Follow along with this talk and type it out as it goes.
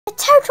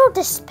total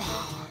despair.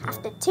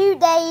 After 2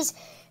 days,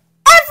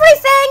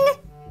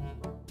 everything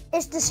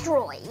is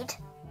destroyed.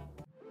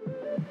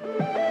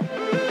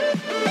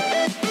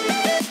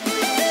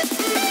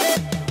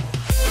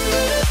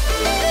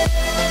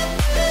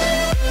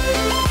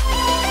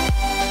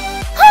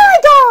 Hi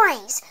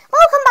guys!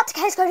 Welcome back to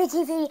Cody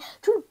TV.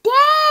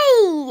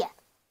 Today,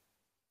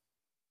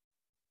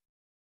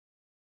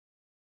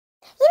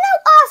 you know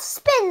Earth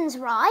spins,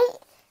 right?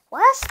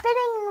 We're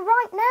spinning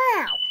right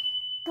now.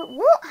 But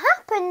what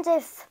happens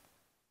if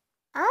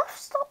Earth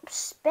stopped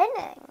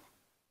spinning?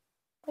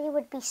 We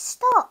would be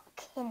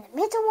stuck in the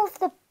middle of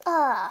the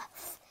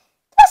Earth.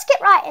 Let's get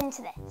right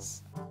into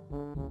this.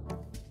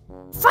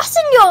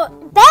 Fasten your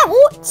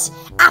belt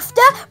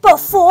after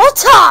before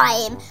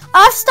time.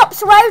 Earth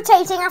stops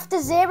rotating after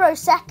 0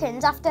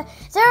 seconds. After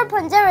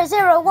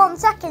 0.001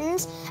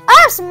 seconds,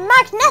 Earth's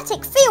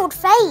magnetic field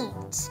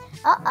fades.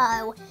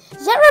 Uh-oh.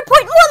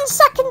 0.1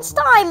 seconds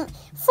time.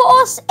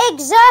 Force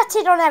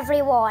exerted on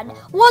everyone.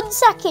 1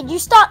 second, you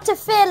start to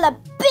feel a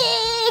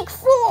big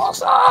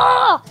force.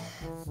 Ah!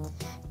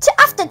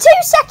 After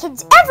 2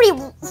 seconds,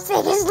 everything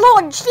is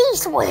launched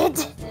eastward.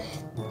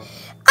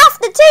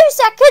 After 2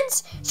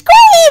 seconds,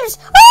 screams!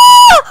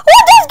 Ah!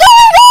 What is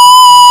going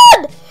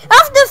on?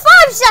 After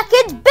 5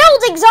 seconds,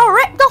 buildings are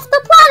ripped off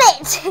the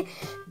planet.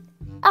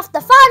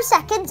 After 5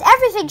 seconds,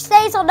 everything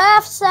stays on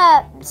Earth's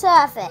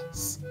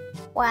surface.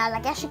 Well, I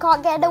guess you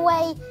can't get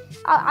away.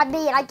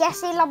 I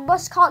guess Elon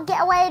Musk can't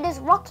get away in his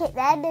rocket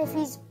then if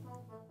he's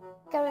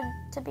going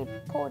to be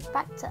pulled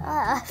back to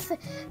Earth.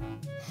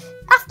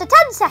 After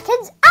 10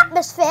 seconds,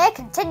 atmosphere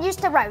continues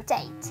to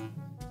rotate.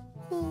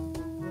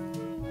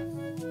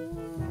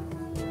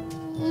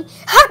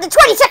 After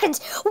 20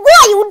 seconds,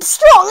 wild,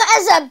 strong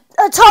as an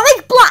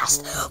atomic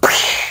blast.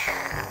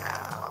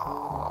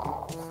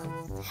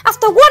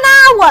 After 1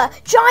 hour,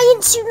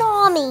 giant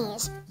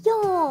tsunamis.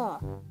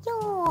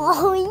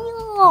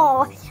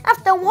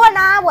 After 1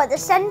 hour, the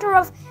center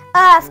of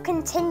Earth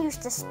continues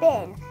to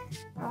spin.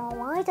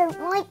 Oh, I don't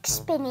like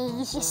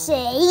spinnies, you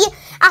see.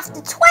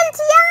 After 20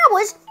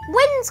 hours,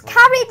 winds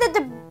carry the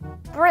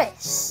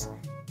debris.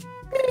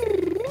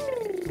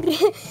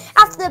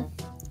 After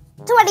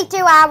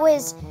 22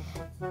 hours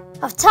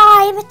of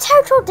time,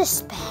 total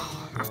despair.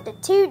 After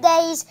 2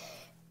 days,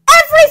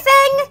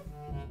 everything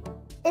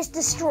is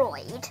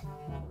destroyed.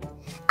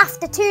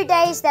 After 2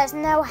 days, there's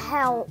no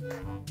help.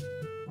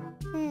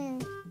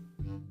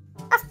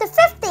 After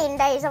 15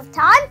 days of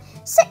time,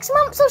 6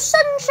 months of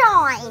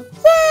sunshine.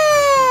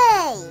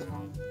 Yay!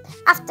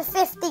 After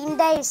 15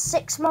 days,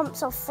 6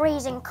 months of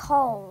freezing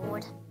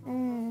cold.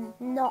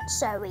 Not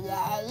so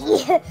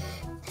yay.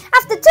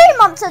 After 2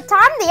 months of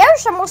time, the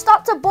ocean will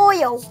start to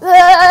boil.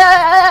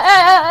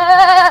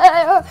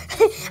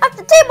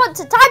 After 2 months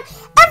of time,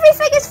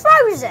 everything is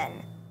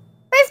frozen.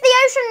 But if the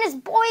ocean is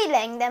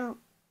boiling, then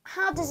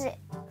how does it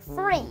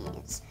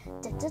freeze?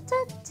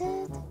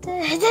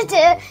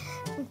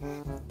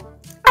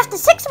 After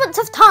 6 months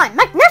of time,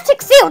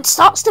 magnetic field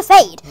starts to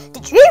fade.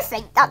 Did you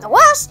think that the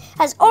worst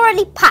has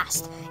already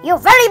passed? You're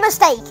very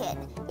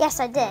mistaken. Yes,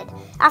 I did.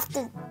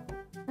 After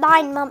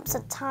 9 months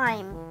of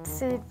time,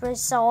 food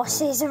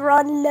resources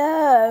run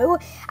low.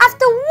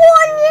 After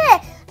 1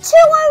 year, 2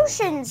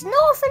 oceans,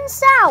 north and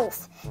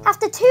south.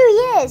 After 2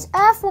 years,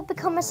 Earth will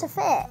become a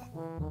sphere.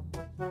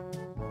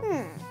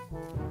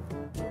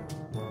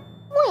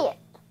 Weird.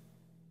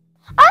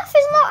 Earth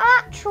is not an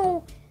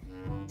actual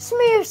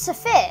smooth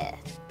sphere.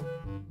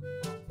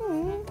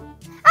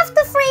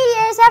 After 3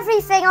 years,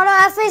 everything on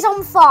Earth is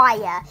on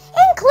fire,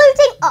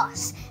 including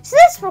us. So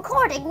this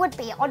recording would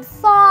be on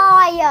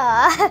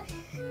fire.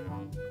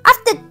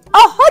 After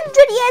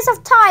 100 years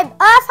of time,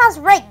 Earth has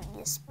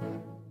rings.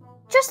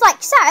 Just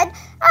like said,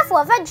 Earth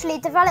will eventually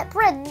develop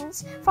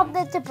rings from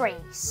the debris.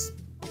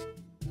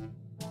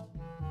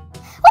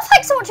 Well,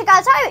 thanks for watching,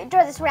 guys. I hope you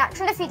enjoyed this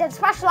reaction. If you did,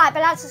 smash the like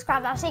button and subscribe.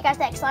 And I'll see you guys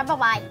next time.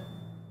 Bye-bye.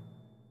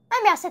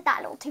 Maybe I said that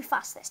a little too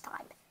fast this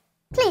time.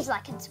 Please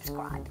like and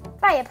subscribe.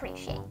 Very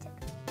appreciated.